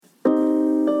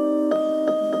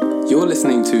You're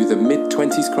listening to the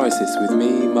Mid-20s Crisis with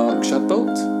me, Mark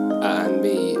Shadbolt. And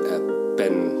me,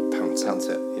 Ben Pouncett.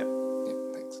 Pouncett, Yeah,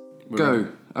 thanks.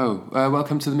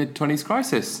 Welcome to the Mid-20s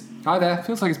Crisis. Hi there.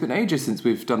 Feels like it's been ages since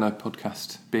we've done a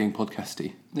podcast, being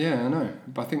podcasty. Yeah, I know.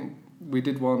 But I think we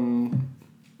did one...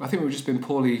 I think we've just been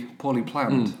poorly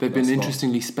planned. They've been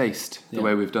interestingly spaced, the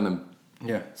way we've done them.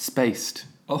 Yeah. Spaced.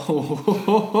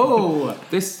 Oh.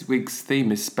 This week's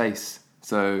theme is space.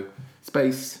 So,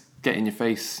 space, get in your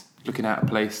face, looking out of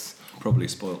place. Probably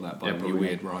spoiled that by a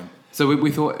weird rhyme. So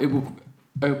we thought it will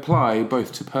apply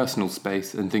both to personal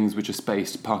space and things which are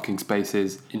spaced, parking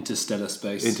spaces. Interstellar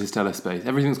space.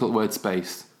 Everything's got the word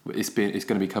space. It's going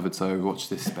to be covered, so watch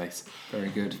this space. Very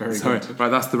good. Right,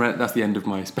 that's the end of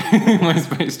my my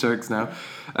space jokes now.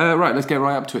 Right, let's get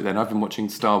right up to it then. I've been watching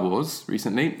Star Wars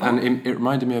recently, and it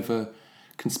reminded me of a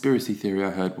conspiracy theory I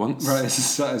heard once. Right, this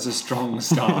is a strong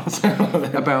start.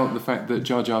 About the fact that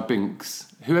Jar Jar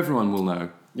Binks, who everyone will know,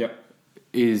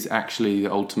 is actually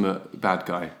the ultimate bad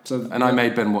guy. I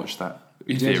made Ben watch that.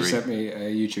 You just sent me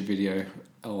a YouTube video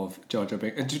of Jar Jar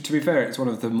Binks. And to be fair, it's one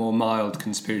of the more mild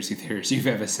conspiracy theories you've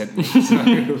ever sent me,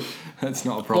 so that's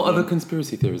not a problem. What other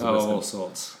conspiracy theories have I sent? All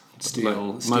sorts.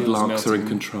 Mudlarks are in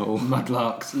control.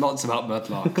 Mudlarks, lots about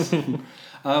mudlarks.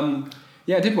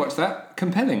 Yeah, I did watch that.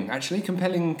 Compelling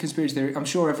conspiracy theory. I'm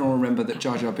sure everyone will remember that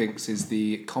Jar Jar Binks is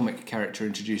the comic character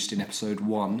introduced in episode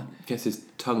 1. Gets his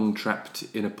tongue trapped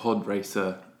in a pod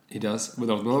racer. He does, with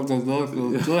a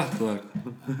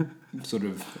sort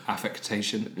of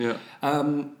affectation. Yeah.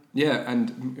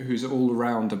 And who's all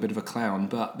around a bit of a clown,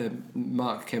 but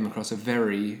Mark came across a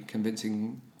very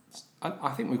convincing, I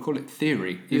think we call it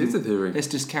theory. It is a theory. Let's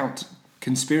discount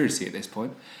conspiracy at this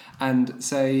point and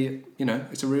say,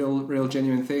 it's a real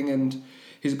genuine thing and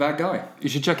he's a bad guy. You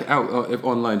should check it out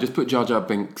online. Just put Jar Jar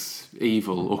Binks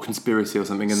evil or conspiracy or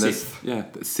something. And Sith.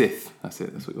 Sith. That's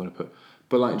it. That's what you want to put.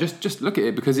 But just look at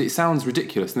it because it sounds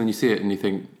ridiculous, and then you see it and you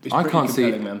think, I can't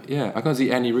see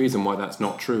any reason why that's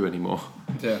not true anymore.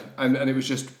 Yeah, and it was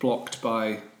just blocked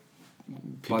by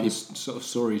this sort of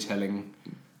storytelling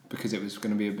because it was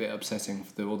going to be a bit upsetting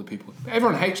for all the people.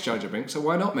 Everyone hates Jar Jar Binks, so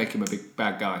why not make him a big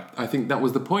bad guy? I think that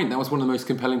was the point. That was one of the most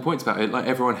compelling points about it. Like,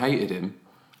 everyone hated him.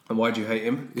 And why do you hate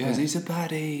him? Because he's a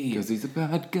baddie. Because he's a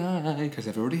bad guy. Because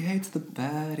everybody hates the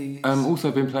baddies. Also,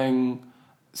 I've been playing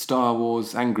Star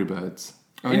Wars Angry Birds.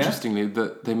 Oh, Interestingly,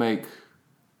 that they make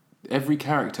every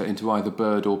character into either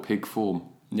bird or pig form.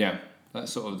 Yeah,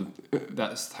 that's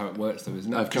that's how it works, though,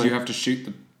 isn't it? Because you have to shoot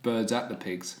the birds at the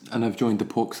pigs. And I've joined the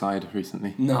pork side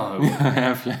recently. No, I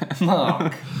have. Yeah.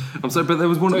 Mark. I'm sorry, but there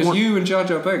was one. So it's you and Jar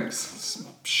Jar Binks.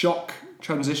 Shock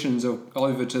transitions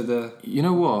over to the. You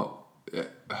know what?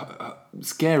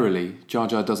 Scarily, Jar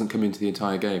Jar doesn't come into the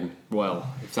entire game.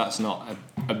 Well, if that's not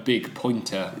a big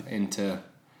pointer into.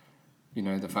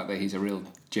 The fact that he's a real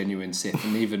genuine Sith,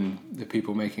 and even the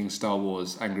people making Star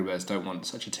Wars Angry Birds don't want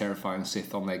such a terrifying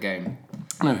Sith on their game.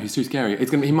 No, he's too scary.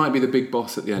 He might be the big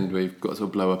boss at the end where you've got to sort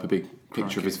of blow up a big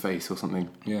picture of his face or something.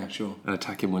 Yeah, sure. And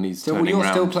attack him when he's turning round. So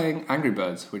you're still playing Angry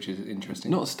Birds, which is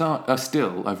interesting.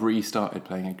 Still, I've restarted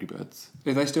playing Angry Birds.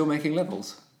 Are they still making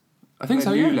levels? I think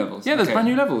so, new levels? Yeah, there's brand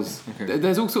new levels. Okay.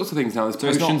 There's all sorts of things now.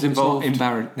 There's potions involved.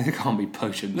 There can't be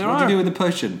potions. What do you do with a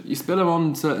potion? You spill them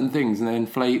on certain things and they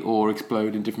inflate or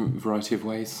explode in different variety of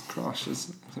ways. Gosh,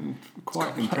 it's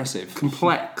quite impressive.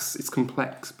 Complex. It's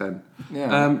complex, Ben.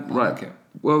 Yeah. Right. Okay.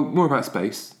 Well, more about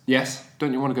space. Yes.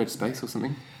 Don't you want to go to space or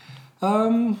something?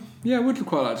 Yeah, I would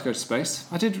quite like to go to space.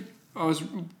 I was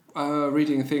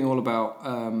reading a thing all about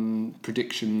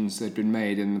predictions that had been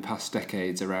made in the past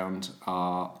decades around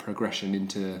our progression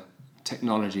into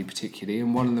technology particularly,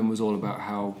 and one of them was all about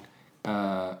how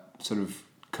sort of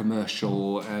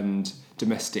commercial and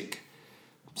domestic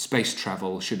space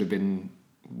travel should have been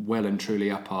well and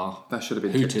truly up our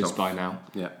hooters by now.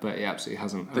 Yeah. But it absolutely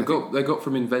hasn't. They got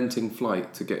from inventing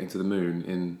flight to getting to the moon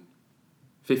in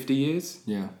 50 years.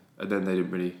 Yeah. And then they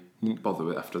didn't really bother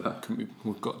with it after that.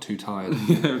 We've got too tired.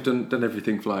 Yeah, we've done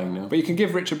everything flying now. But you can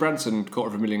give Richard Branson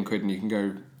 £250,000 and you can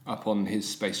go up on his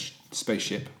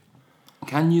spaceship.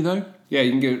 Can you though? Yeah,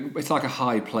 you can go. It's like a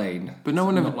high plane. But no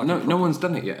one's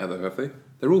done it yet, though, have they?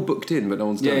 They're all booked in, but no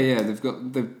one's done it. Yeah,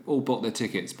 they've all bought their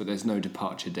tickets, but there's no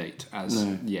departure date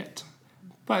yet.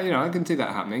 But I can see that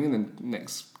happening in the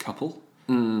next couple.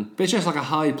 But it's just like a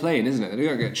high plane, isn't it? They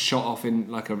don't get shot off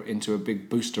into a big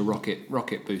booster rocket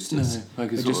boosters. No,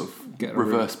 like a sort of get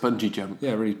reverse bungee jump.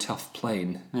 Yeah, a really tough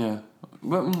plane. Yeah.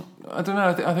 Well, I don't know.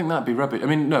 I think that'd be rubbish. I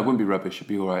mean, no, it wouldn't be rubbish. It'd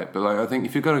be all right. But I think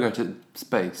if you're going to go to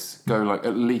space, go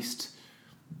at least.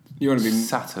 You want to be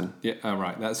Saturn. Yeah. Oh,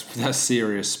 right. That's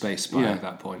serious space by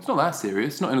that point. It's not that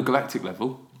serious. It's not in a galactic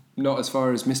level. Not as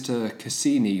far as Mr.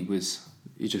 Cassini was.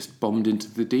 He just bombed into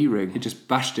the D ring. He just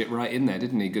bashed it right in there,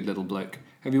 didn't he? Good little bloke.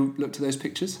 Have you looked at those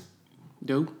pictures?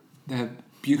 No. They're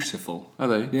beautiful. Are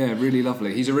they? Yeah, really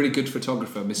lovely. He's a really good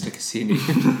photographer, Mr. Cassini.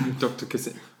 Dr.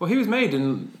 Cassini. Well, he was made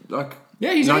in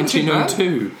he's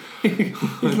 1902.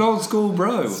 He's an old school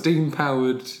bro. Steam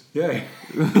powered. Yeah.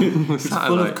 He's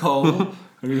full of coal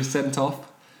and he was sent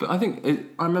off. But I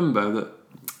remember that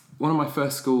one of my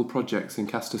first school projects in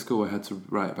Castor School, I had to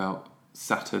write about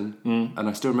Saturn, and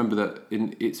I still remember that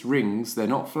in its rings, they're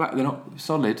not flat, they're not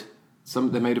solid.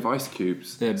 Some they're made of ice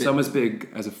cubes. Some as big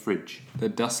as a fridge. They're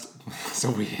dust. It's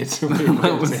a weird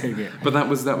But that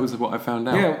was what I found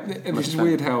out. Yeah, which is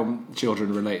weird how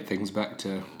children relate things back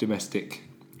to domestic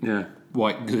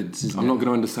white goods. I'm not going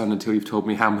to understand until you've told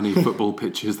me how many football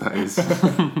pitches that is.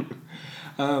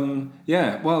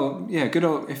 Good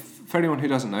old. For anyone who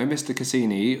doesn't know, Mr.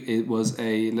 Cassini, it was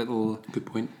a little good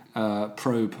point.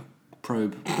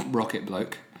 Probe rocket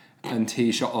bloke, and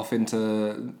he shot off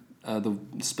into the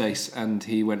space, and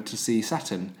he went to see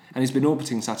Saturn, and he's been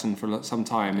orbiting Saturn for some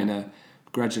time in a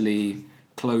gradually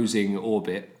closing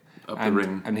orbit up the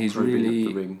ring, and he's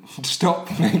really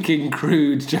stopped making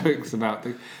crude jokes about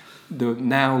the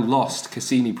now lost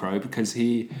Cassini probe, because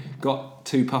he got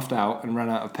too puffed out and ran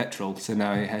out of petrol, so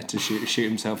now he had to shoot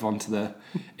himself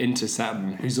into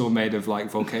Saturn, who's all made of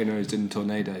like volcanoes and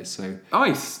tornadoes. So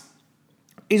ice.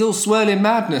 He's all swirling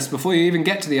madness before you even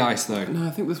get to the ice, though. No, I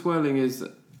think the swirling is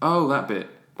that bit.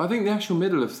 But I think the actual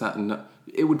middle of Saturn,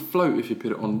 it would float if you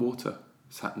put it on water.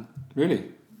 Saturn. Really?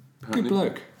 Apparently. Good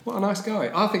bloke. What a nice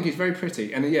guy. I think he's very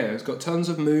pretty. And it's got tons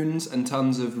of moons and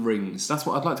tons of rings. That's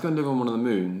what I'd like to go and live on one of the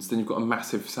moons. Then you've got a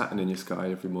massive Saturn in your sky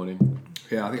every morning.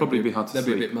 Yeah, I think probably be hard to sleep.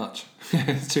 That'd be a bit much.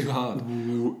 It's too hard.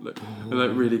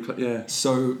 Really,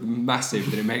 so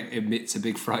massive that it emits a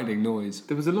big frightening noise.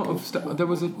 There was a lot of there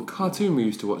was a cartoon we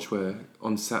used to watch where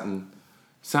on Saturn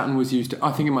was used to,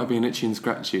 I think it might be an Itchy and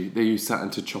Scratchy. They used Saturn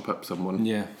to chop up someone.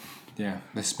 Yeah.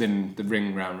 They spin the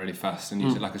ring round really fast and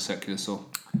use it like a circular saw.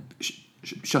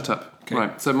 Shut up. Okay.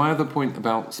 Right, so my other point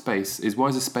about space is, why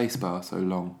is a space bar so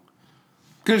long?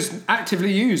 Because it's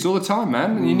actively used all the time,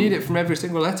 man, and you need it from every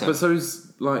single letter. But so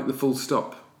is like the full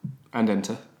stop. And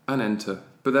enter.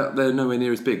 But they're nowhere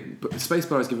near as big. But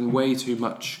Spacebar has given way too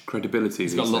much credibility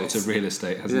these days. He's got lots of real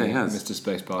estate, hasn't he? He has. Mr.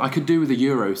 Spacebar. I could do with a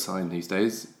Euro sign these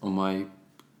days on my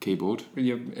keyboard.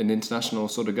 You're an international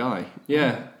sort of guy.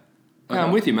 Yeah. Yeah,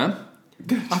 I'm with you, man.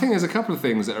 I think there's a couple of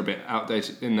things that are a bit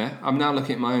outdated in there. I'm now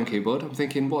looking at my own keyboard. I'm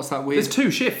thinking, what's that weird... There's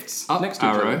two shifts next to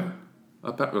each other.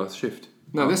 That's shift.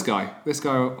 No, this guy.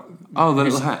 Oh, the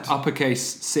little hat. Uppercase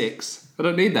 6. I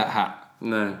don't need that hat.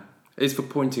 No. It's for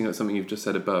pointing at something you've just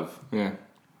said above. Yeah.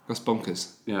 That's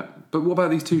bonkers. Yeah. But what about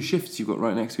these two shifts you've got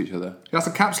right next to each other? That's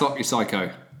a caps lock, you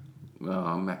psycho.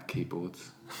 Oh, Mac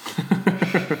keyboards.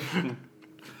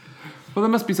 Well, there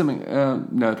must be something...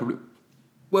 no, probably...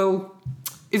 Well...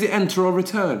 Is it enter or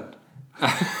return?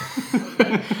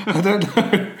 I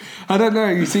don't know.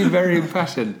 You seem very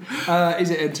impassioned. Is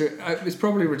it enter? It's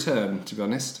probably return, to be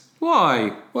honest.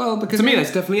 Why? Well, because... To me,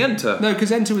 that's definitely enter. No,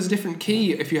 because enter was a different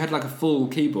key if you had like a full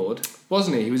keyboard.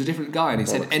 Wasn't he? He was a different guy and he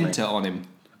said enter on him.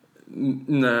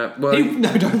 No, well...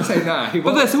 No, don't say that.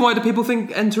 Well, so why do people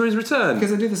think enter is return?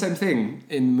 Because they do the same thing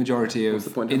in the majority of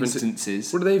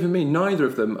instances. What do they even mean? Neither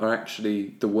of them are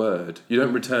actually the word. You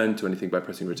don't return to anything by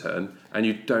pressing return, and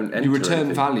you don't enter. You return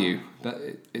anything. Value.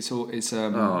 It's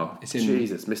in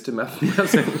Jesus, Mr.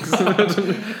 Mathematics.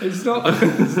 It's not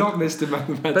Mr.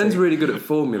 Mathematics. Ben's really good at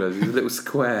formulas. He's a little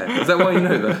square. Is that why you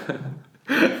know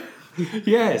that?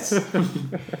 Yes.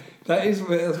 That's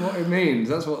what it means.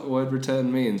 That's what the word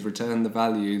return means. Return the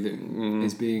value that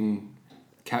is being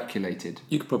calculated.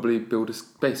 You could probably build a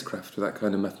spacecraft with that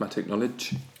kind of mathematic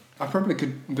knowledge. I probably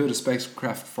could build a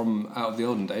spacecraft from out of the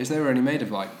olden days. They were only made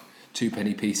of like 2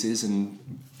 penny pieces and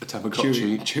a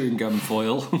Tamagotchi. Chewing gum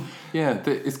foil. Yeah,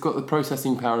 it's got the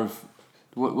processing power of...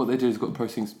 What they do is got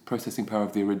the processing power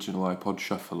of the original iPod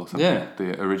Shuffle or something. Yeah.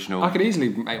 The original... I could easily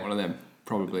make one of them,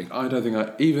 probably. I don't think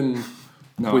even...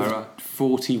 with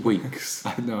 40 weeks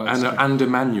and a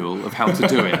manual of how to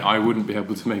do it, I wouldn't be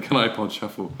able to make an iPod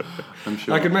Shuffle, I'm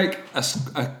sure. I could make a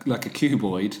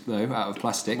cuboid, though, out of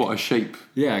plastic. What, a shape?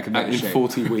 Yeah, I could make a shape. In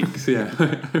 40 weeks, yeah.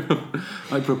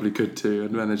 I probably could too,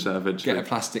 and manage that eventually. Get a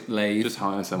plastic lathe. Just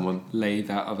hire someone.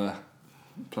 Lathe out of a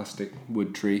plastic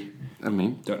wood tree.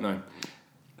 Don't know.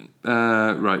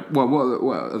 Right. Well,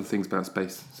 what are other things about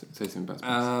space? Say something about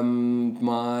space.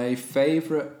 My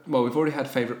favourite... Well, we've already had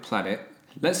favourite planet.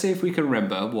 Let's see if we can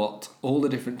remember what all the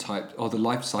different types or the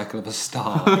life cycle of a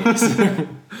star is.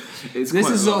 This is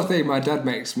the sort of thing my dad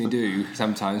makes me do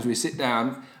sometimes. We sit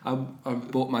down. I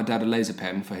bought my dad a laser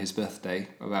pen for his birthday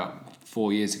about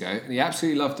 4 years ago, and he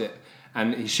absolutely loved it.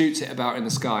 And he shoots it about in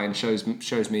the sky and shows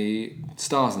me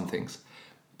stars and things.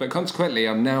 But consequently,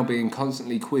 I'm now being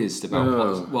constantly quizzed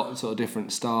about what sort of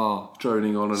different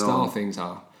droning on and star on things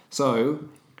are. So,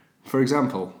 for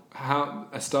example, how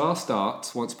a star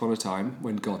starts once upon a time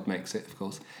when God makes it, of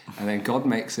course, and then God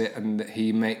makes it, and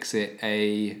he makes it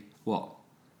a what?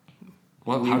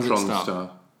 What? How does it start?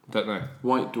 Star. Don't know.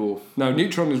 White dwarf. No,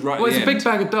 neutron is right. Well, at the it's a end. big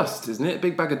bag of dust, isn't it? A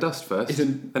big bag of dust first. It's a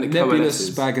and it nebulous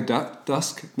coalesces. bag of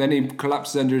dust. Then he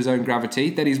collapses under his own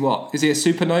gravity. Then he's what? Is he a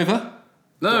supernova?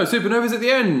 No, supernova's at the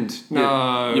end.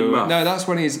 No, You muff. no. That's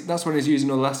when he's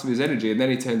using all the last of his energy, and then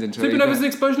he turns into Supernova's an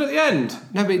explosion at the end.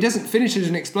 No, but he doesn't finish as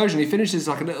an explosion. He finishes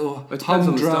like a little It depends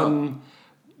on the humdrum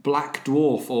black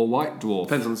dwarf or white dwarf.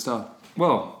 Depends on the star.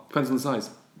 Well, Depends on the size.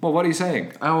 what are you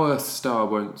saying? Our star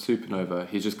won't supernova.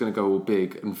 He's just going to go all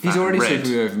big and fat He's already and red.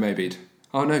 supernova maybe.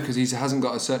 Oh no, because he hasn't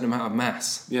got a certain amount of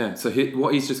mass. Yeah, so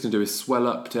what he's just going to do is swell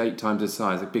up to 8 times his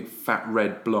size, a big fat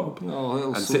red blob. Oh,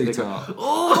 little and sit there sweetheart. go,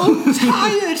 oh, I'm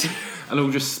tired. and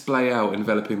it'll just splay out,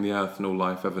 enveloping the earth and all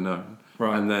life ever known.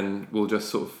 Right. And then we'll just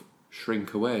sort of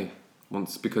shrink away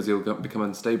because he'll become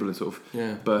unstable and sort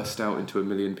of burst out into a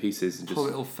million pieces. And Poor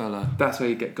little fella. That's where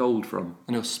you get gold from.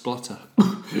 And he'll splutter.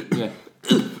 Yeah.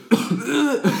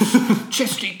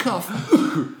 Chesty cough.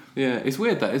 Yeah, it's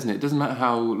weird that, isn't it? It doesn't matter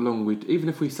how long even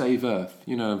if we save Earth,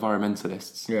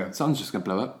 environmentalists, the sun's just going to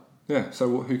blow up. Yeah,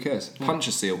 so who cares? Yeah. Punch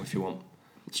a seal if you want.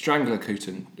 Strangle a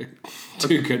toucan. A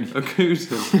toucan. A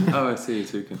toucan. Oh, I see, a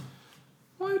toucan.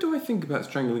 Why do I think about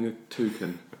strangling a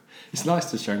toucan? It's nice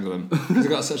to strangle them because they've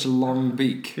got such a long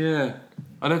beak. Yeah.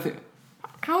 I don't think...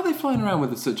 How are they flying around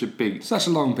with such a beak? Such a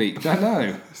long beak. Don't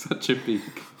know. Such a beak.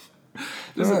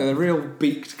 No, they're real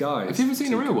beaked guys. Have you ever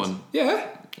seen a real one? Yeah.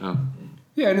 Oh.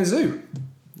 Yeah, in a zoo.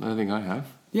 I don't think I have.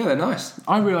 Yeah, they're nice.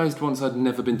 I realised once I'd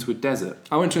never been to a desert.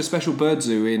 I went to a special bird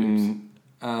zoo in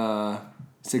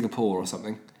Singapore or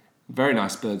something. Very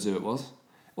nice bird zoo it was.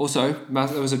 Also,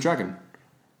 there was a dragon.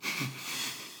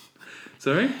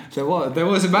 Sorry? There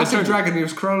was a massive dragon. He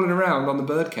was crawling around on the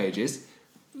bird cages.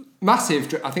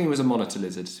 Massive. I think it was a monitor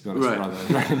lizard, to be honest. Right. Rather than a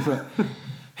dragon, but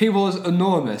he was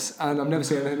enormous, and I've never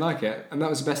seen anything like it. And that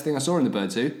was the best thing I saw in the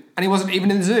bird zoo. And he wasn't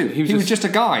even in the zoo. He was just a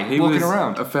guy walking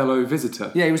around. A fellow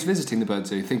visitor. Yeah, he was visiting the bird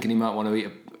zoo, thinking he might want to eat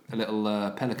a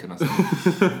little pelican or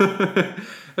something.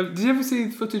 Did you ever see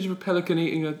footage of a pelican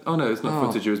eating a... Oh, no, it's not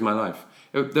footage, it was my life.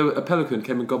 A pelican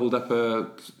came and gobbled up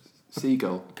a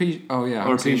seagull. Oh, yeah.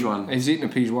 Or a pigeon. He's eaten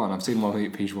a pigeon. I've seen one eat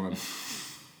a pigeon.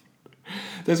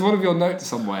 There's one of your notes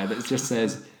somewhere that just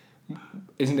says,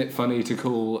 isn't it funny to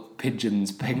call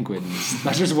pigeons penguins?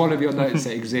 That's just one of your notes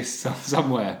that exists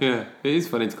somewhere. Yeah, it is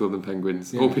funny to call them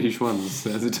penguins. Yeah. Or pigeons,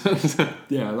 as it turns out.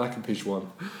 Yeah, I like a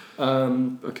pigeon.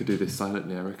 I could do this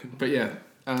silently, I reckon. But yeah,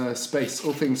 space,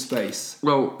 all things space.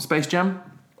 Well, Space Jam?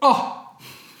 Oh!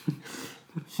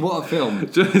 What a film.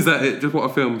 Is that it? Just what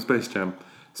a film, Space Jam.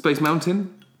 Space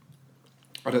Mountain?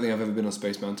 I don't think I've ever been on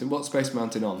Space Mountain. What's Space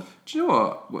Mountain on? Do you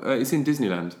know what? It's in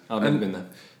Disneyland. I've never been there.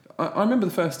 I remember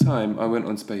the first time I went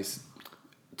on space,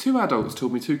 2 adults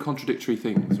told me 2 contradictory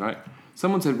things, right?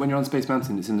 Someone said when you're on Space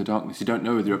Mountain, it's in the darkness. You don't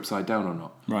know whether you're upside down or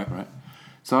not. Right.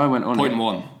 So I went on Point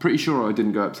 1. Pretty sure I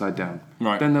didn't go upside down.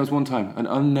 Right. Then there was one time, an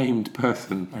unnamed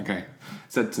person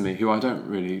said to me, who I don't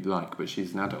really like, but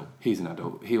she's an adult. He's an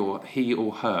adult. He or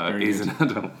her Very is good. an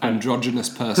adult. Androgynous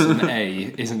person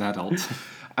A is an adult.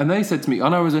 And they said to me,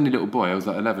 and I was only a little boy, I was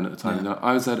like 11 at the time, and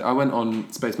I said, I went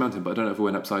on Space Mountain, but I don't know if I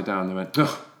went upside down. They went,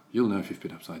 oh, you'll know if you've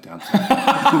been upside down.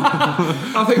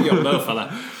 I think you'll know,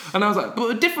 fella. And I was like,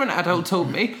 but a different adult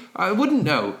told me I wouldn't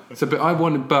know. So, but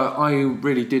I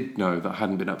really did know that I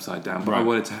hadn't been upside down. But I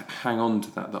wanted to hang on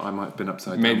to that I might have been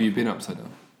upside down. Maybe you've been upside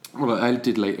down. Well, I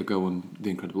did later go on The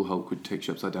Incredible Hulk, which takes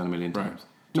you upside down a million times.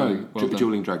 No,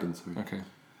 Dueling Dragons. Sorry. Okay.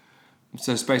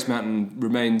 So Space Mountain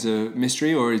remains a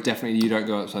mystery, or is definitely you don't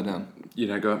go upside down? You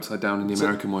don't go upside down in the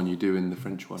American one. You do in the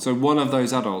French one. So one of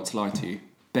those adults lied to you,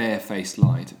 barefaced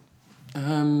lied.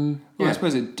 Yeah. I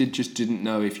suppose it didn't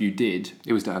know if you did.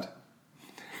 It was Dad.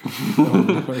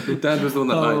 Oh, no. Dad was the one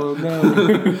that lied. Oh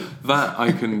no! That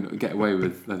I can get away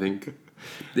with, I think.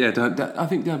 Yeah, Dad, I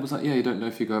think Dad was like, yeah, you don't know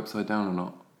if you go upside down or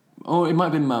not. Oh, it might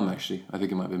have been Mum, actually. I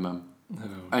think it might have been Mum. No.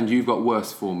 And you've got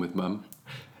worse form with Mum.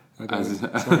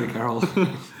 Sorry, Carol.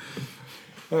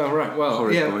 Oh, right. Well,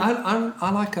 Horrid yeah, boy.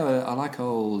 I like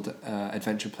old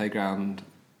adventure playground.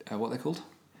 What are they called?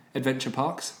 Adventure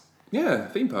parks. Yeah,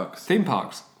 theme parks. Theme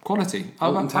parks. Quality. I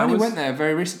Alton only Towers? went there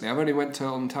very recently. I only went to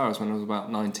Alton Towers when I was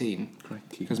about 19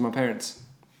 because my parents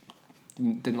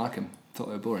didn't like them. Thought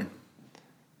they were boring.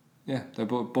 Yeah, they're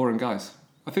boring guys.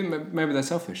 I think maybe they're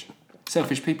selfish.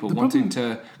 Selfish people wanting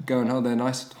to go and hold their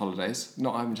nice holidays,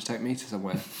 not having to take me to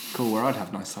somewhere cool where I'd have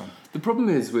a nice time. The problem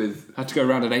is with... I had to go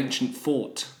around an ancient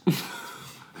fort.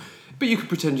 But you could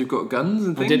pretend you've got guns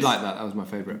and things. I did like that. That was my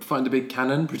favourite. Find a big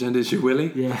cannon, pretend it's your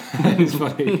willy. Yeah, it's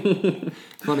funny.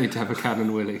 Funny to have a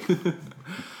cannon willy.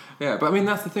 Yeah, but I mean,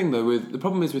 that's the thing, though. The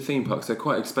problem is with theme parks, they're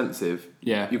quite expensive.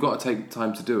 Yeah. You've got to take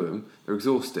time to do them. They're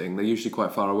exhausting. They're usually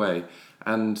quite far away.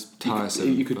 And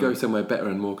Tiresome, you could go somewhere better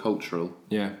and more cultural.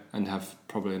 Yeah, and have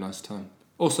probably a nice time.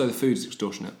 Also, the food's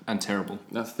extortionate and terrible.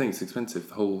 That's the thing, it's expensive,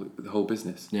 the whole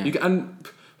business. Yeah. And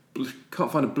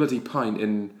can't find a bloody pint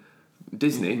in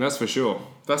Disney. That's for sure.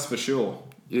 That's for sure.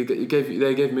 They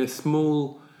gave me a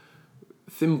small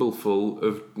thimbleful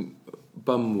of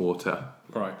bum water.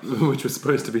 Right. Which was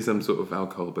supposed to be some sort of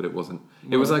alcohol, but it wasn't.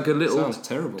 It was like a little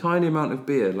tiny amount of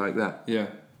beer like that. Yeah.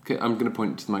 Okay, I'm going to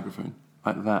point to the microphone.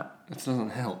 Like that. It doesn't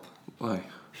help. Why?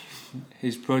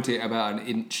 He's pointing at about an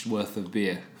inch worth of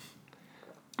beer.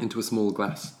 Into a small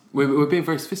glass. We're being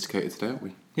very sophisticated today, aren't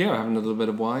we? Yeah, we're having a little bit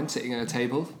of wine, sitting at a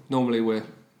table. Normally we're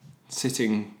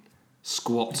sitting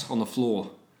squat on the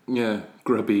floor. Yeah,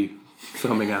 grubby,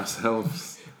 thumbing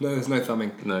ourselves. No, there's no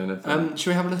thumbing. No thumbing. Should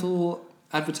we have a little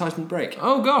advertisement break?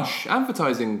 Oh gosh,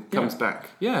 advertising comes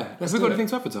back. Yeah, have we got anything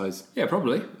to advertise? Yeah,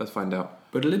 probably. Let's find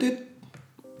out. But it did.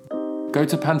 Go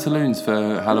to Pantaloons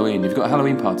for Halloween. You've got a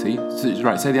Halloween party. So,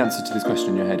 right, say the answer to this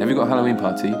question in your head. Have you got a Halloween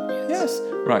party? Yes.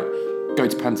 Right. Go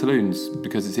to Pantaloons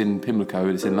because it's in Pimlico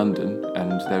and it's in London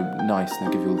and they're nice and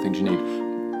they give you all the things you need.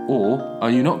 Or are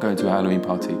you not going to a Halloween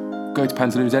party? Go to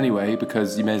Pantaloons anyway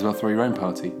because you may as well throw your own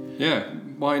party. Yeah.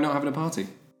 Why are you not having a party?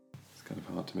 It's kind of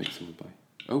hard to make someone buy.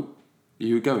 Oh, are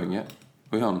you going yet?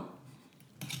 Are we on?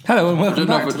 Hello and welcome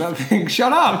back to that thing.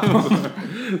 Shut up!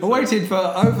 I waited for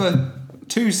over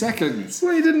 2 seconds.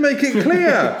 Well, you didn't make it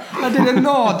clear. I did a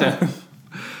nod.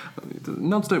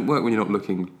 Nods don't work when you're not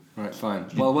looking. Right, fine.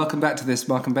 Well, welcome back to this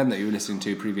Mark and Ben that you were listening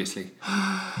to previously.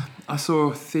 I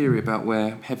saw a theory about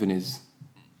where heaven is.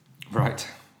 Right.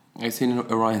 It's in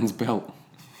Orion's belt.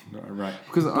 Right.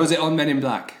 Was it on Men in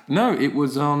Black? No, it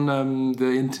was on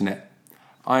the internet.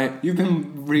 You've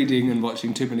been reading and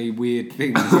watching too many weird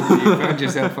things. You found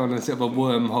yourself on a sort of a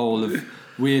wormhole of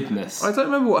weirdness. I don't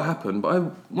remember what happened, but I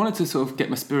wanted to sort of get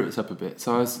my spirits up a bit.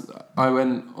 So I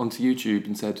went onto YouTube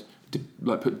and said,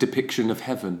 put depiction of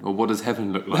heaven, or what does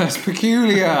heaven look like? That's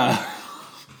peculiar.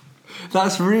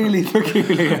 That's really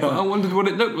peculiar. I wondered what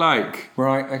it looked like.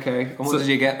 Right, okay. And what did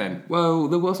you get then? Well,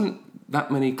 there wasn't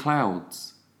that many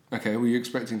clouds. Okay, were you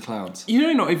expecting clouds? You know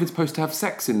you're not even supposed to have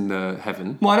sex in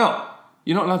heaven. Why not?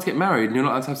 You're not allowed to get married and you're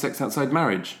not allowed to have sex outside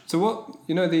marriage. So what,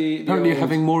 the apparently you're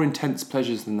having more intense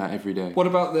pleasures than that every day. What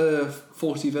about the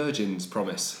 40 virgins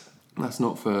promise? That's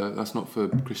not for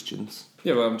Christians.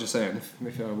 Yeah, well, I'm just saying,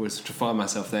 if I was to find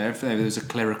myself there, if there was a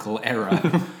clerical error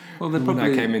well, when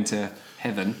I came into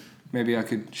heaven, maybe I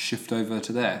could shift over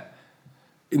to there.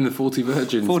 In the 40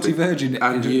 virgins. 40 virgin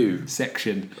and you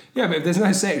section. Yeah, but if there's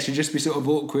no sex, you'd just be sort of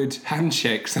awkward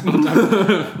handshakes.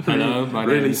 Hello, my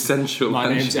name's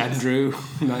Andrew.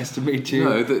 Nice to meet you.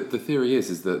 No, the theory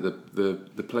is that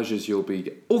the pleasures you'll be...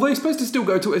 Although you're supposed to still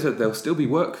go to it, there'll still be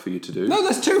work for you to do. No,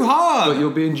 that's too hard! But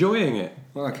you'll be enjoying it.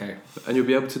 Well, okay. And you'll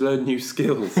be able to learn new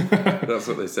skills. That's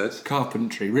what they said.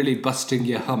 Carpentry. Really busting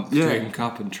your hump doing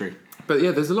carpentry. But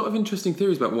yeah, there's a lot of interesting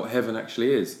theories about what heaven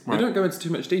actually is. Right. They don't go into too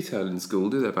much detail in school,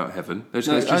 do they, about heaven? It's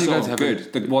just sort of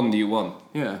good. The one that you want.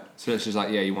 Yeah. So it's just like,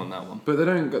 yeah, you want that one. But they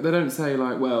don't say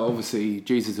like, well, obviously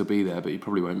Jesus will be there, but you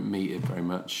probably won't meet it very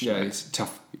much. Yeah, it's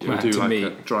tough You'll do to like meet. a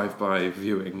drive-by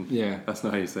viewing. Yeah. That's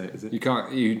not how you say it, is it? You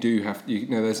can't. You do have.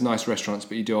 There's nice restaurants,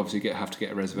 but you do obviously have to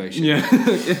get a reservation. Yeah.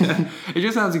 Yeah. It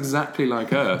just sounds exactly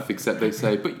like Earth, except they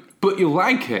say, but you'll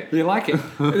like it. You like it.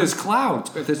 There's clouds,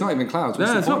 but if there's not even clouds,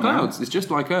 No, it's not clouds. It's just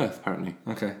like Earth, apparently.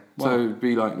 Okay. So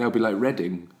they'll be like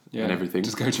Reading and everything.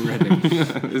 Just go to Reading.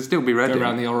 It'll still be Reading. Go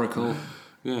around the Oracle.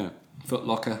 Yeah. Foot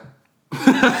Locker.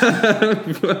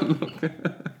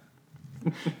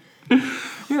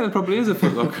 Yeah, there probably is a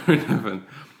Foot Locker in heaven.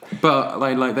 But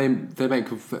they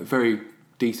make a very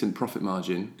decent profit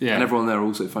margin. Yeah. And everyone there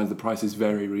also finds the prices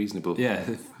very reasonable. Yeah,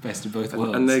 best of both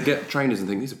worlds. And they get trainers and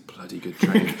think, these are bloody good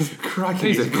trainers. Cracking.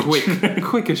 These are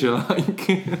quick as you like.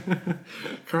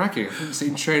 Cracking. I haven't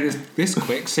seen trainers this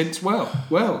quick since, well,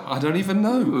 I don't even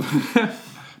know.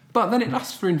 But then it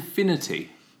lasts for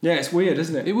infinity. Yeah, it's weird,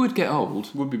 isn't it? It would get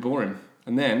old. Would be boring.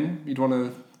 And then you'd want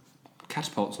to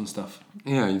catapults and stuff.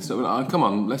 Yeah, come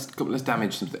on, let's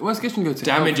damage something. Well, I guess we can go to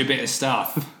damage a bit of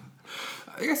stuff.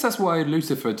 I guess that's why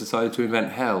Lucifer decided to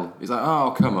invent hell. He's like,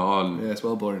 oh, come on. Yeah, it's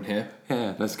well boring here.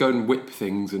 Yeah, let's go and whip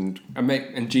things and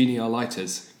genie our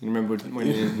lighters. You remember when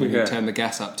you turn the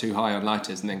gas up too high on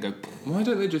lighters and then go... Why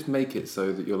don't they just make it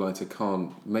so that your lighter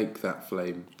can't make that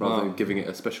flame rather than giving it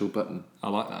a special button? I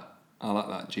like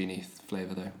that genie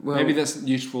flavour though. Well, maybe that's a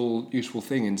useful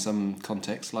thing in some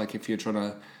contexts, like if you're trying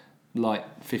to light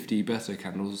 50 birthday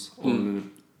candles all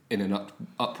in an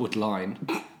upward line,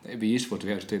 it'd be useful to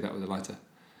be able to do that with a lighter.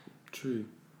 True.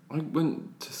 I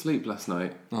went to sleep last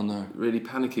night. Oh no. Really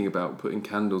panicking about putting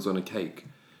candles on a cake.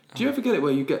 Do you ever get it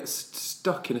where you get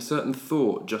stuck in a certain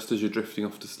thought just as you're drifting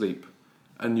off to sleep,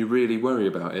 and you really worry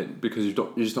about it because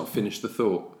you've just not finished the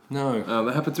thought? No.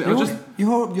 That happened to me.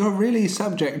 You're really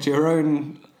subject to your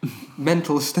own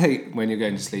mental state when you're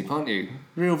going to sleep, aren't you?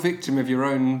 Real victim of your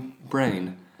own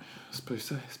brain. I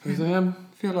suppose I am.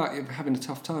 I feel like you're having a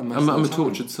tough time. I'm a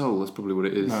tortured soul. That's probably what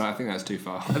it is. No, I think that's too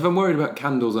far. If I'm worried about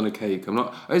candles on a cake, I'm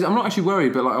not actually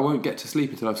worried, but like I won't get to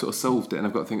sleep until I've sort of solved it, and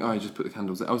I've got to think, just put the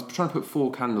candles there. I was trying to put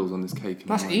 4 candles on this cake.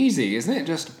 That's easy, isn't it?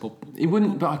 Just... It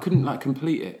wouldn't, but I couldn't like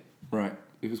complete it. Right.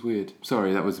 It was weird.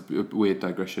 Sorry, that was a weird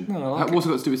digression. No, I like that also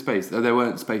got to do with space. They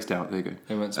weren't spaced out. There you go.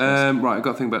 They weren't spaced out. Right, I've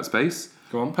got to think about space.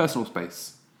 Go on. Personal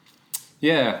space.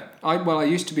 Yeah. I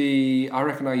used to be... I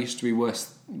reckon I used to be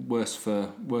worse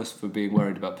for being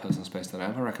worried about personal space than I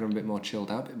am. I reckon I'm a bit more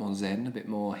chilled out, a bit more zen, a bit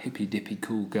more hippy-dippy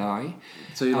cool guy.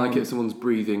 So you like it if someone's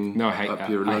breathing no, I hate up that.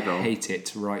 your leg? I hate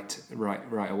it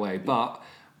right away. But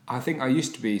I think I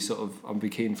used to be I'd be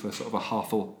keen for sort of a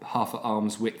half an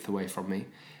arm's width away from me.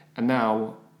 And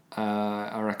now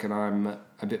I reckon I'm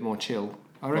a bit more chill.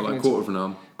 I reckon like a quarter of an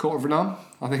arm. Quarter of an arm.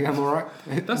 I think I'm all right.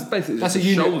 That's basically that's just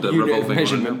a shoulder unit revolving of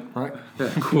measurement, right?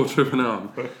 Yeah, a quarter of an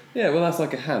arm. Yeah, well, that's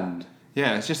like a hand.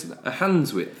 Yeah, it's just a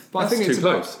hand's width. But that's I think too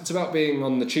close. It's about being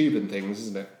on the tube and things,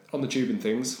 isn't it? On the tube and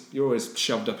things, you're always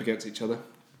shoved up against each other.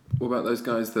 What about those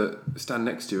guys that stand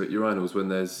next to you at urinals when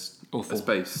there's Awful. a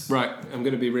space? Right, I'm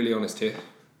going to be really honest here.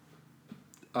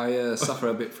 I suffer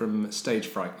a bit from stage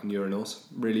fright in urinals,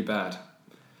 really bad.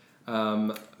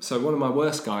 So one of my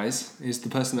worst guys is the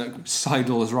person that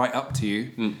sidles right up to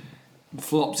you,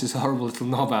 flops his horrible little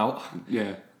knob out,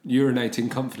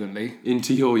 urinating confidently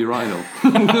into your urinal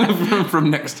from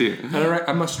next to you,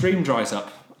 and my stream dries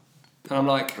up, and I'm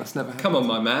like, that's never happened. Come on,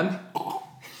 my man,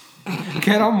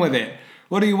 get on with it.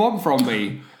 What do you want from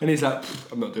me? And he's like,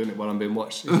 I'm not doing it while I'm being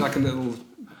watched. He's like a little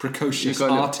precocious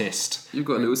artist. You've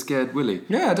got a little scared willy.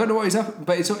 Yeah, I don't know what he's up,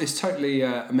 but it's totally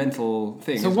a mental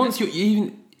thing. So once you're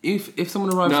even. If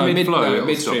someone arrives mid-flow...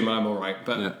 midstream I'm alright,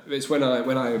 but it's when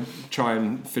I try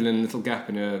and fill in a little gap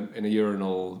in a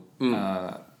urinal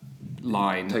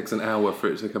line. It takes an hour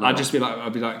for it to come out.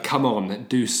 I'd be like, come on,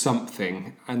 do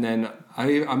something. And then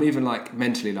I'm even like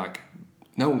mentally like,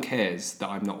 no one cares that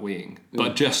I'm not weeing,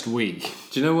 but just wee.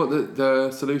 Do you know what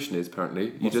the solution is,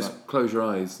 apparently? You just that? Close your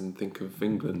eyes and think of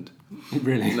England.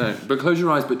 Really? No, but close your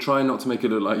eyes, but try not to make it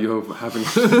look like you're having...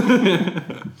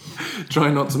 Try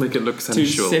not to make it look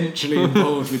sensual. Too sensually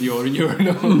involved with your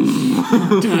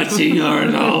urinal. Dirty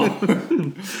urinal.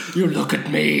 You look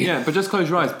at me. Yeah, but just close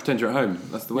your eyes, pretend you're at home.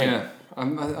 That's the way. Yeah.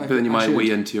 But then you might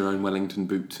wee into your own Wellington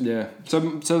boot. Yeah. So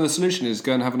the solution is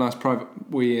go and have a nice private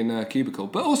wee in a cubicle.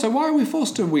 But also, why are we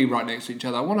forced to wee right next to each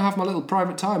other? I want to have my little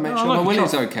private time, make sure my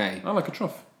willy's okay. I like a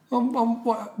trough.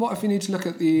 What if you need to look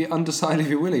at the underside of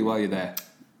your willy while you're there?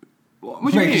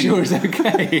 What do you mean? Make sure it's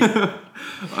okay.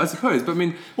 I suppose, but I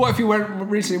mean... What if you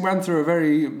recently ran through a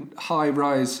very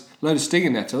high-rise load of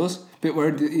stinging nettles, bit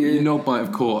where your knob might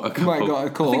have caught a couple. Might have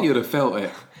got caught. I think you'd have felt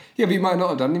it. Yeah, but you might not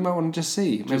have done. You might want to just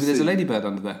see. Maybe there's a ladybird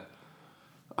under there.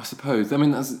 I suppose. I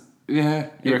mean, that's... Yeah.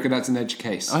 You reckon that's an edge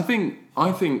case? I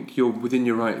think you're within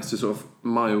your rights to sort of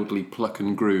mildly pluck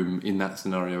and groom in that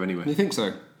scenario anyway. You think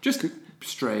so? Just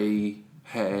stray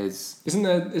hairs. Isn't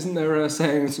there a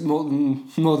saying it's more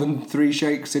than 3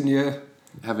 shakes in your...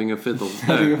 Having a fiddle.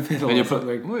 Having a fiddle or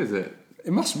something. What is it?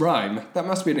 It must rhyme. That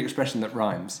must be an expression that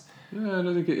rhymes. No, I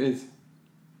don't think it is.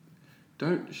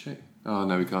 Don't shake... Oh,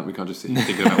 no, we can't just sit here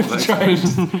thinking about what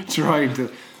that trying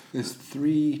to... There's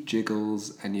 3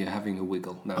 jiggles and you're having a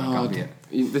wiggle. No, that can't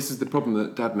be it. This is the problem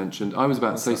that Dad mentioned. I was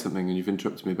about to say something and you've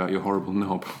interrupted me about your horrible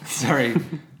knob. Sorry.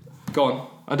 Go on.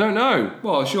 I don't know.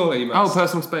 Well, surely you must. Oh,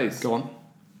 personal space. Go on.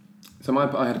 So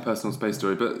I had a personal space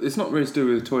story, but it's not really to do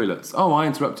with toilets. Oh, I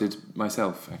interrupted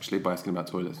myself, actually, by asking about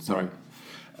toilets. Sorry.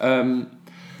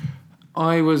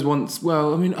 I was once...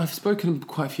 Well, I mean, I've spoken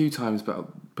quite a few times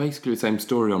about basically the same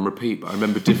story on repeat, but I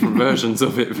remember different versions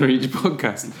of it for each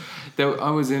podcast.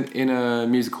 I was in a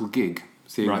musical gig,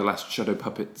 seeing The Last Shadow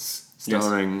Puppets,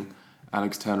 starring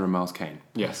Alex Turner and Miles Kane.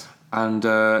 Yes. And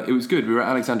it was good. We were at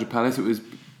Alexandra Palace. It was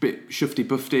bit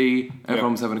shufty-bufty,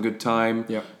 everyone's having a good time.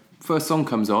 Yeah. First song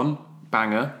comes on,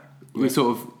 banger. We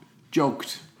sort of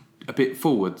jogged a bit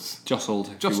forwards.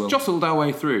 Jostled, if you will. Jostled our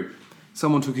way through.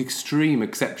 Someone took extreme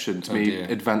exception to me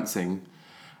advancing.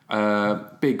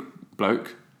 Big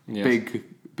bloke, Yes.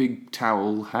 big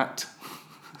towel hat.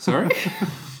 Sorry?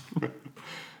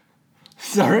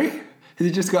 Sorry? Has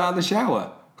he just got out of the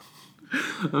shower?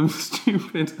 I'm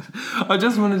stupid. I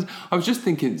was just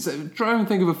thinking, so try and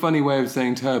think of a funny way of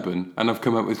saying turban, and I've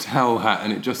come up with towel hat,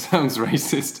 and it just sounds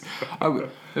racist.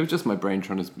 It was just my brain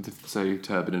trying to say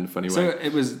turban in a funny way. So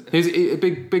it was... He's a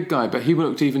big guy, but he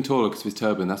looked even taller because of his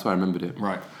turban. That's why I remembered it.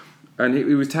 Right. And he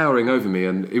was towering over me,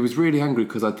 and he was really angry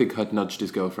because I think I'd nudged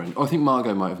his girlfriend. Oh, I think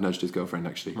Margot might have nudged his girlfriend,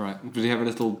 actually. Right. Did he have a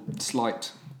little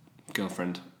slight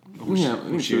girlfriend? Yeah, I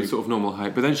think she was sort of normal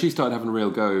height. But then she started having a real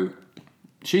go.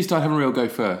 She started having a real go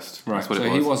first. Right, That's what so it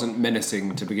was. He wasn't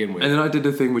menacing to begin with. And then I did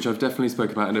a thing which I've definitely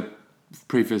spoken about in a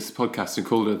previous podcast and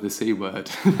called her the C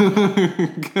word.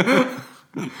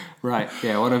 Right,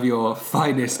 yeah, one of your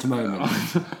finest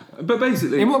moments. But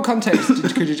basically... In what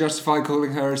context could you justify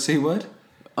calling her a C word?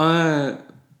 I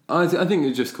think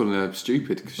you're just calling her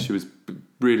stupid because she was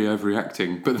really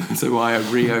overreacting. But so I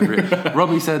overreact.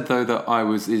 Robbie said, though, that I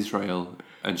was Israel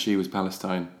and she was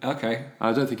Palestine. Okay.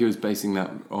 I don't think he was basing that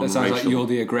on That sounds racial... like you're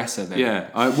the aggressor then. Yeah.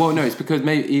 Well, no, it's because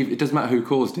maybe it doesn't matter who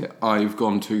caused it. I've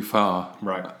gone too far.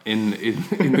 Right. In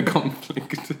the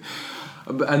conflict.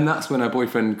 And that's when her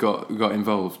boyfriend got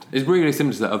involved. It's really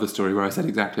similar to that other story where I said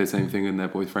exactly the same thing and their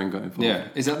boyfriend got involved. Yeah.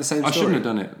 Is that the same story? I shouldn't have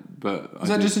done it, but Is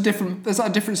that just a different... Is that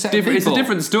a different set of people? It's a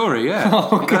different story, yeah.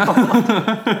 Oh,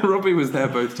 God. Robbie was there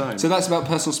both times. So that's about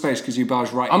personal space because you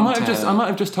barged right I into... might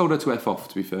have just told her to F off,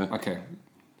 to be fair. Okay.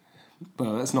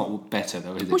 Well, that's not better,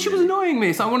 though, is it? Well, she was annoying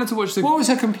me, so I wanted to watch the... What was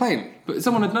her complaint? But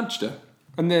someone had nudged her.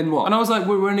 And then what? And I was like,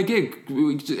 we're in a gig.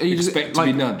 You expect to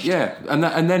be nudged. Yeah, and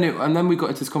then we got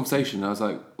into this conversation. And I was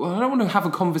like, well, I don't want to have a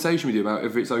conversation with you about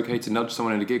if it's okay to nudge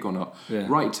someone in a gig or not. Yeah.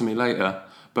 Write to me later.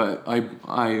 But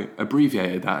I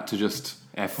abbreviated that to just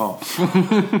F off.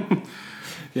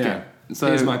 Yeah. So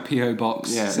here's my PO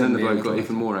box. Yeah, and then the bloke got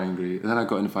even more angry. And then I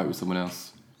got in a fight with someone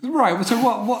else. Right. So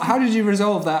what? How did you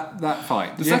resolve that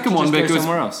fight? The second one, because because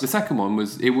somewhere else. the second one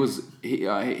was he was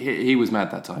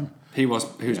mad that time. He was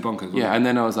bonkers. Wasn't Yeah, and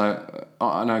then I was like,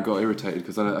 and I got irritated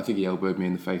because I think he elbowed me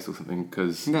in the face or something.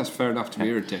 Cause, That's fair enough to be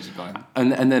irritated by him.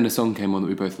 and then a song came on that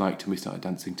we both liked, and we started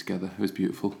dancing together. It was a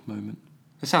beautiful moment.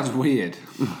 It sounds weird.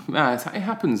 Nah, it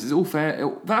happens. It's all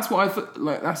fair. That's what I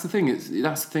like. That's the thing.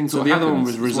 That's the thing. So the other one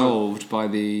was resolved by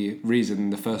the reason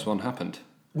the first one happened.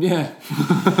 Yeah,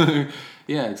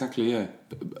 yeah, exactly. Yeah,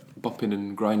 bopping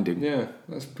and grinding. Yeah,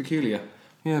 that's peculiar.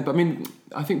 Yeah, but I mean,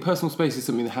 I think personal space is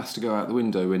something that has to go out the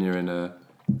window when you're in a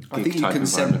I think you type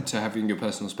consent environment. to having your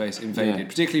personal space invaded, Yeah.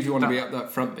 particularly if you want to be up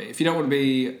that front bit. If you don't want to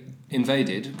be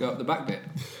invaded, go up the back bit.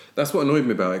 That's what annoyed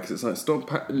me about it, because it's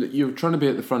like, you're trying to be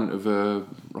at the front of a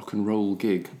rock and roll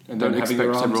gig. And don't then having expect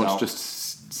your arms everyone out. to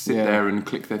just sit there and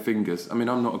click their fingers. I mean,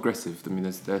 I'm not aggressive. I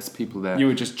mean, there's people there. You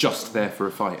were just there for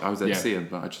a fight. I was there Yeah. to see them,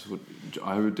 but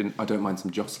I don't mind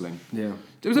some jostling. Yeah.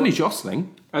 There was only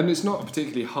jostling. And it's not a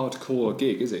particularly hardcore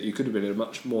gig, is it? You could have been in a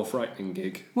much more frightening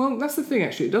gig. Well, that's the thing,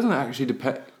 actually. It doesn't actually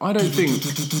depend. I don't think...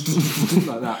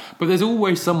 Like that. But there's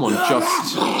always someone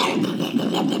just...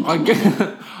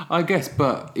 I guess,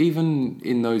 but even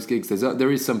in those gigs,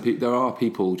 there are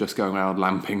people just going around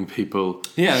lamping people,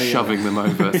 shoving them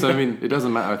over. So, I mean, it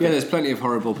doesn't matter. Yeah, there's plenty of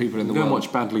horrible people in the Go world. and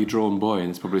watch Badly Drawn Boy, and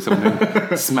it's probably someone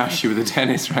who smash you with a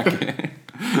tennis racket.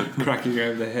 Cracking you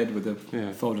over the head with a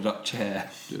folded up chair.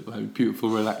 Like beautiful,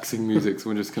 relaxing music.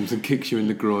 Someone just comes and kicks you in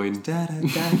the groin.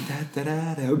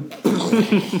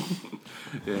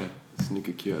 Yeah,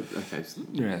 snooker cute. Okay.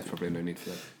 Yeah, there's probably no need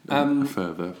for that.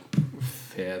 Further.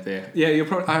 Yeah, there. Yeah,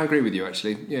 I agree with you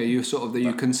actually. Yeah, you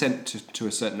consent to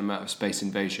a certain amount of space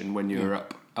invasion when you're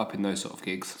up in those sort of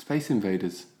gigs. Space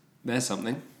invaders. There's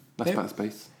something. That's about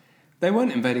space. They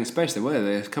weren't invading space.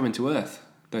 They're coming to Earth.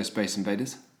 Those space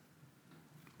invaders.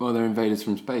 Well, they're invaders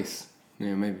from space.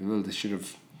 Yeah, maybe. Well, they should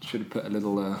have put a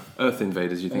little Earth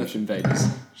invaders. You think? Earth invaders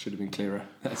should have been clearer.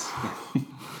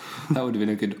 That would have been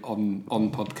a good on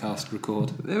podcast record.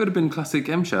 There would have been classic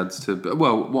M-Shads to...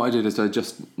 Well, what I did is I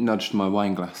just nudged my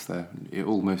wine glass there. It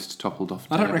almost toppled off.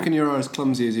 I don't reckon you're as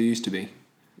clumsy as you used to be.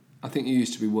 I think you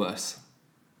used to be worse.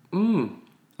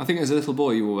 I think as a little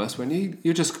boy you were worse when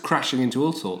you're just crashing into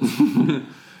all sorts.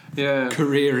 Yeah.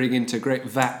 Careering into great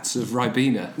vats of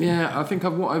Ribena. Yeah, I think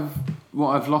what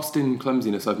I've lost in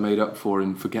clumsiness I've made up for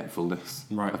in forgetfulness.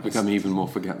 Right. I've become even more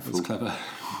forgetful. That's clever.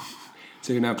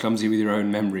 So you're now clumsy with your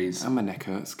own memories. And my neck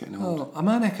hurts getting old. Oh,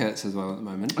 my neck hurts as well at the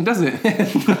moment. And does it?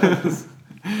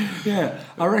 Yeah,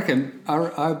 I reckon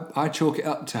I chalk it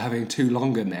up to having too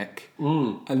long a neck,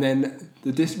 and then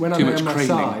when I lay on my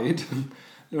side,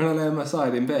 when I lay on my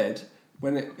side in bed,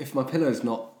 if my pillow's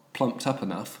not plumped up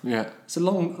enough, it's a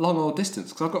long old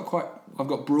distance because I've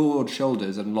got broad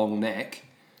shoulders and long neck,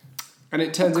 and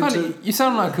it turns into. You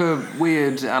sound like a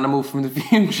weird animal from the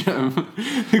future,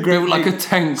 built like a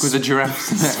tank with a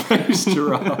giraffe's neck. Space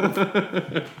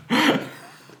giraffe.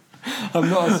 I'm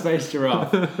not a space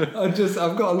giraffe.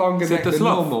 I've got a longer neck than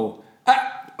normal.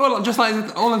 Well, just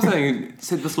like all I'm saying,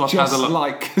 Sid the Sloth has a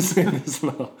Sid the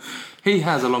Sloth. He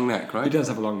has a long neck, right? He does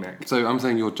have a long neck. So I'm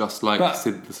saying you're just like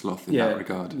Sid the Sloth in that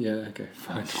regard. Yeah. Okay.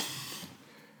 Fine.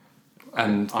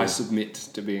 And I submit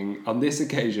to being on this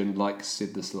occasion like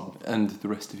Sid the Sloth. And the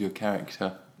rest of your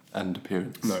character and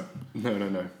appearance. No.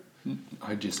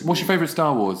 I just. What's your favourite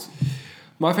Star Wars?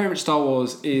 My favourite Star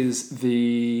Wars is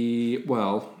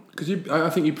because I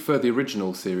think you prefer the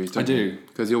original series, don't you? I do.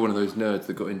 Because you're one of those nerds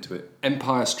that got into it.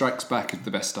 Empire Strikes Back is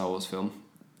the best Star Wars film.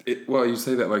 Well, you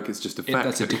say that like it's just a fact.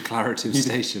 That's a declarative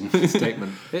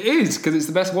statement. It is, because it's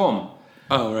the best one.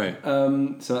 Oh, right.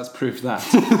 So that's proof that.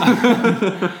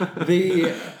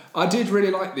 I did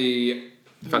really like the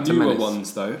Phantom newer Menace.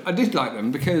 ones, though. I did like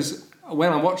them because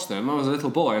when I watched them, I was a little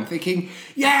boy. I'm thinking,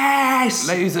 yes!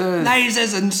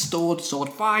 Lasers and sword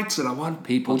fights, and I want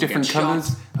people to different get colours.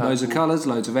 shot. Loads of colours,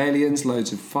 loads of aliens,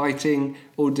 loads of fighting,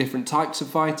 all different types of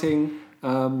fighting,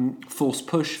 force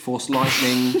push, force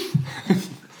lightning,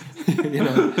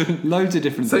 loads of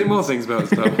different things. Say more things about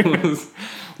Star Wars.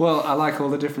 Well, I like all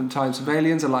the different types of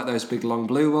aliens. I like those big long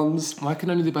blue ones. Why can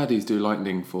only the baddies do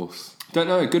lightning force? Don't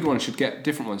know. Good ones should get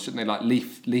different ones, shouldn't they? Like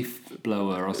leaf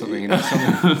blower or something.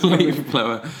 Leaf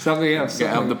blower. Something else.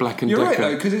 Get out the Black and You're Decker. right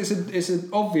though, because it's an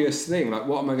obvious thing. Like,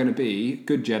 what am I going to be?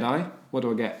 Good Jedi. What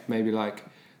do I get? Maybe like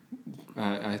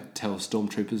I tell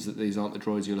stormtroopers that these aren't the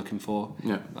droids you're looking for.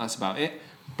 Yeah. That's about it.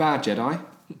 Bad Jedi.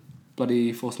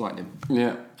 Bloody Force Lightning.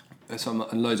 Yeah.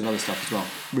 And loads of other stuff as well.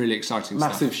 Really exciting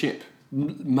Massive stuff. ship.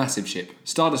 Massive ship.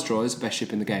 Star Destroyer's best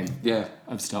ship in the game. Yeah.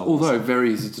 Of Star Wars. Although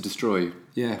very easy to destroy.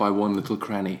 Yeah. By one little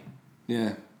cranny.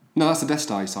 Yeah. No, that's the Death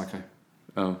Star, you psycho.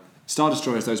 Oh. Star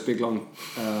Destroyers, those big long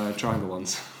triangle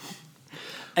ones.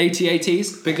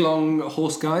 AT-ATs, big long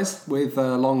horse guys with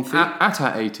long feet.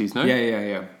 AT-AT 80s, no?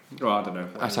 Yeah. Oh, I don't know.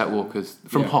 AT-AT walkers.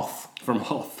 From Hoth. From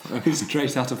Hoth.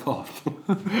 Straight out of Hoth.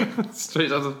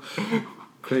 Straight out of...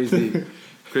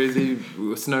 Crazy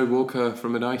snow walker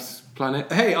from an ice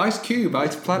planet. Hey, Ice Cube,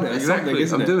 Ice Planet. Exactly,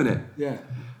 isn't I'm it? doing it. Yeah.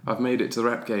 I've made it to the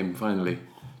rap game, finally. Do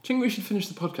you think we should finish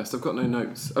the podcast? I've got no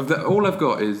notes. All I've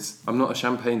got is, I'm not a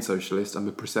champagne socialist, I'm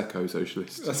a Prosecco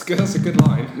socialist. That's good. That's a good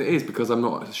line. It is, because I'm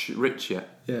not rich yet.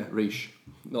 Yeah. Riche.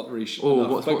 Not riche.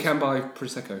 Or but can buy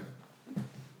Prosecco.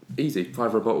 Easy,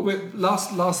 £5 a bottle. Wait,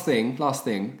 last thing.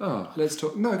 Oh. Let's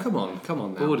talk. No, come on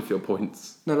now. Bored of your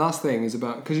points. No, last thing is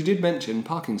about, because you did mention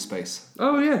parking space.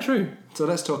 Oh yeah, true. So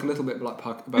let's talk a little bit about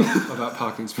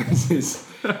parking spaces.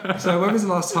 So when was the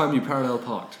last time you parallel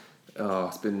parked? Oh,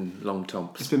 it's been long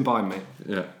tomps. It's been by me.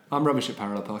 Yeah. I'm rubbish at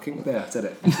parallel parking. There, I said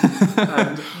it.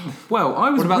 Well, I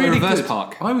was what about really the reverse good.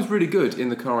 park? I was really good in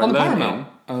the car I On the learned Paramount?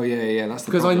 Oh yeah, that's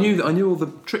the because I problem. knew all the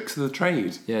tricks of the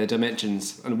trade. Yeah,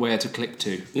 dimensions and where to click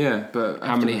to. Yeah, but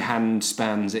How many hand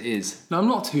spans it is. No, I'm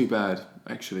not too bad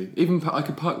actually. Even I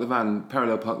could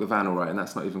parallel park the van all right, and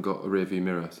that's not even got a rear view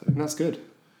mirror. So That's good.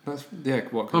 I'm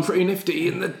pretty nifty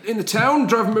in the town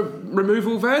driving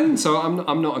removal van. So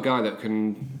I'm not a guy that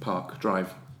can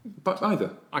Drive, but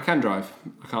either. I can drive.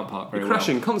 I can't park very You're well.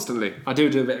 crashing constantly. I do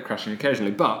a bit of crashing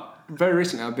occasionally, but very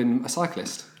recently I've been a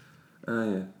cyclist.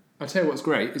 Yeah. I tell you what's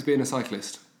great is being a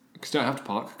cyclist. Because you don't have to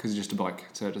park, because it's just a bike,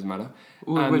 so it doesn't matter.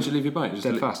 Where'd you leave your bike? Just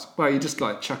dead fast. Well, you just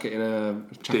like chuck it in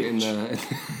Ditch.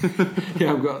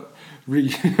 yeah, I've got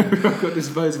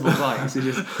disposable bikes. You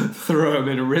just throw them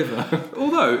in a river.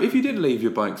 Although, if you did leave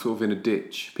your bike sort of in a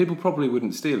ditch, people probably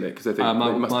wouldn't steal it because they think it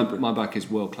must be. My bike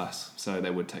is world class, so they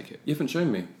would take it. You haven't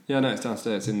shown me. Yeah, no, it's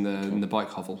downstairs in the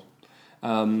bike hovel.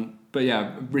 But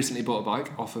yeah, recently bought a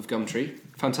bike off of Gumtree.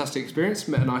 Fantastic experience.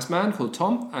 Met a nice man called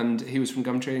Tom, and he was from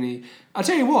Gumtree. And I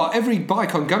tell you what, every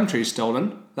bike on Gumtree is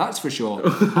stolen. That's for sure.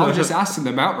 I was just asking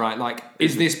them outright, like,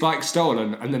 is this bike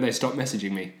stolen? And then they stopped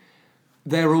messaging me.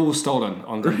 They're all stolen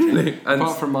on Gumtree. Really?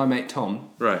 Apart from my mate Tom.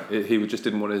 Right, he just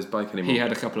didn't want his bike anymore. He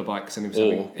had a couple of bikes, and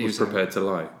he was prepared to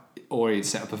lie. Or he'd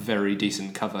set up a very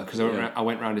decent cover, because I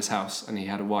went round his house and he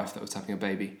had a wife that was having a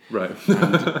baby. Right.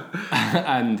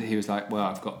 And he was like, well,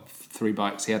 I've got 3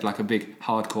 bikes. He had like a big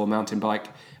hardcore mountain bike,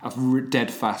 a dead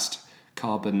fast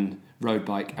carbon road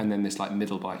bike, and then this like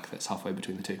middle bike that's halfway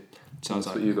between the two. So I was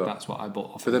like, that's what I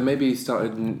bought off. But then maybe he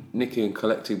started nicking and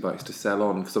collecting bikes to sell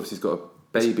on, because obviously he's got a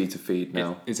baby to feed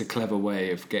now. It's a clever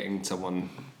way of getting someone.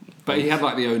 But he had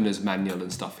like the owner's manual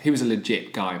and stuff. He was a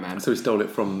legit guy, man. So he stole it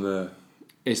from the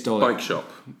bike shop,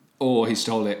 or he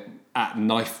stole it at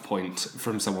knife point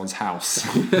from someone's house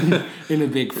in a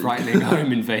big frightening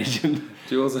home invasion.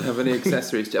 Do you also have any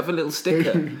accessories? Do you have a little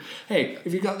sticker? Hey,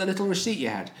 have you got the little receipt you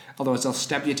had? Otherwise I'll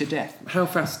stab you to death. How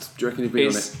fast do you reckon you've been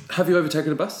on it? Have you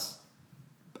overtaken a bus?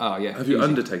 Oh, yeah. Have you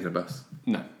undertaken a bus?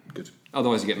 No. Good.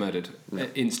 Otherwise you get murdered. No.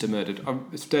 Insta-murdered.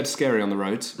 It's dead scary on the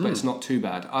roads, but it's not too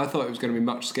bad. I thought it was going to be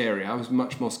much scarier. I was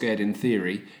much more scared in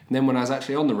theory. And then when I was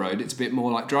actually on the road, it's a bit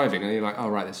more like driving. And you're like, oh,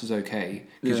 right, this is okay.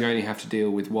 Because you only have to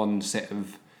deal with one set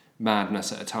of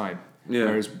madness at a time. Yeah.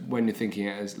 Whereas when you're thinking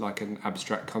it as like an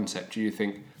abstract concept, you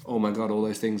think, oh my God, all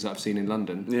those things that I've seen in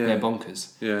London, they're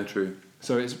bonkers. Yeah, true.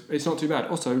 So it's not too bad.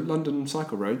 Also, London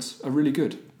cycle roads are really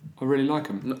good. I really like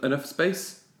them. Enough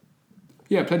space?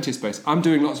 Yeah, plenty of space. I'm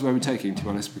doing lots of overtaking, to be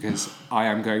honest, because I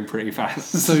am going pretty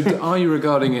fast. So are you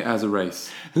regarding it as a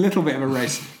race? A little bit of a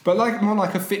race, but more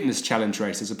like a fitness challenge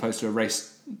race as opposed to a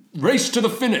race to the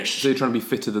finish. So you're trying to be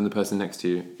fitter than the person next to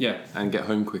you? Yeah. And get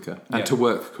home quicker? And to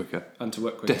work quicker?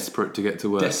 Desperate to get to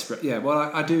work? Desperate, yeah. Well,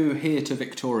 I do here to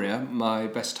Victoria. My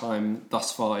best time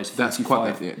thus far is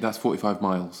 45. That's 45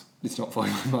 miles. It's not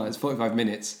 45 miles, it's 45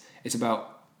 minutes. It's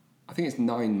about, I think it's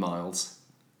 9 miles.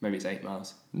 Maybe it's 8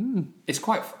 miles. It's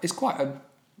quite a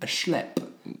schlep,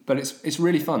 but it's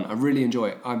really fun. I really enjoy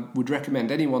it. I would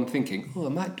recommend anyone thinking, I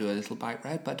might do a little bike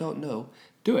ride, but I don't know.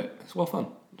 Do it. It's well fun.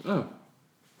 Oh.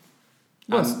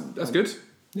 Well, that's good.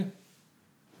 Yeah.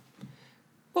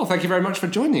 Well, thank you very much for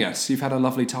joining us. You've had a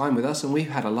lovely time with us, and we've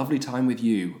had a lovely time with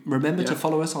you. Remember to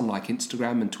follow us on like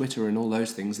Instagram and Twitter and all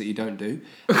those things that you don't do.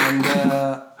 And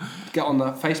get on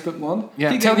the Facebook one.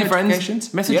 Yeah, tell your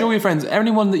friends. Message all your friends.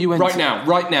 Anyone that you went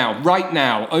right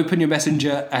now. Open your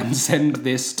messenger and send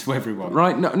this to everyone.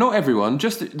 Right, no, not everyone.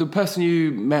 Just the person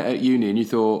you met at uni and you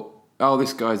thought, oh,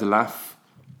 this guy's a laugh.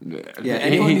 Yeah,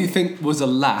 anyone you think was a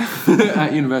laugh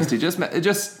at university, just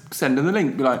send them the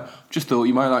link. Be like, just thought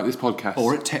you might like this podcast,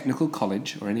 or at technical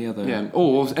college, or any other. Yeah,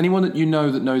 or anyone that you know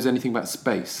that knows anything about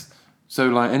space. So,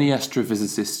 like any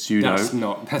astrophysicists you know. That's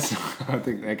not. I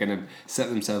think they're going to set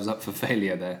themselves up for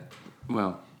failure there.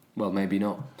 Well, maybe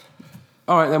not.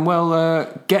 All right then.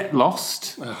 Well, get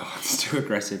lost. Oh, it's too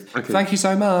aggressive. Okay. Thank you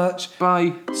so much.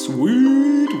 Bye.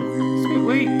 Sweet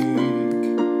week.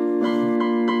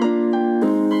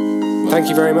 Thank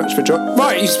you very much for joining.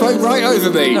 Right, you spoke right over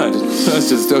me. No, I was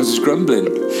just grumbling.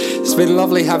 It's been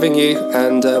lovely having you,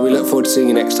 and we look forward to seeing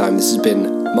you next time. This has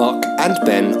been Mark and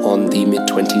Ben on the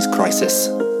Mid-20s Crisis.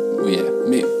 Oh yeah,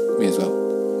 me as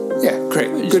well. Yeah,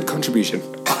 great. Good contribution.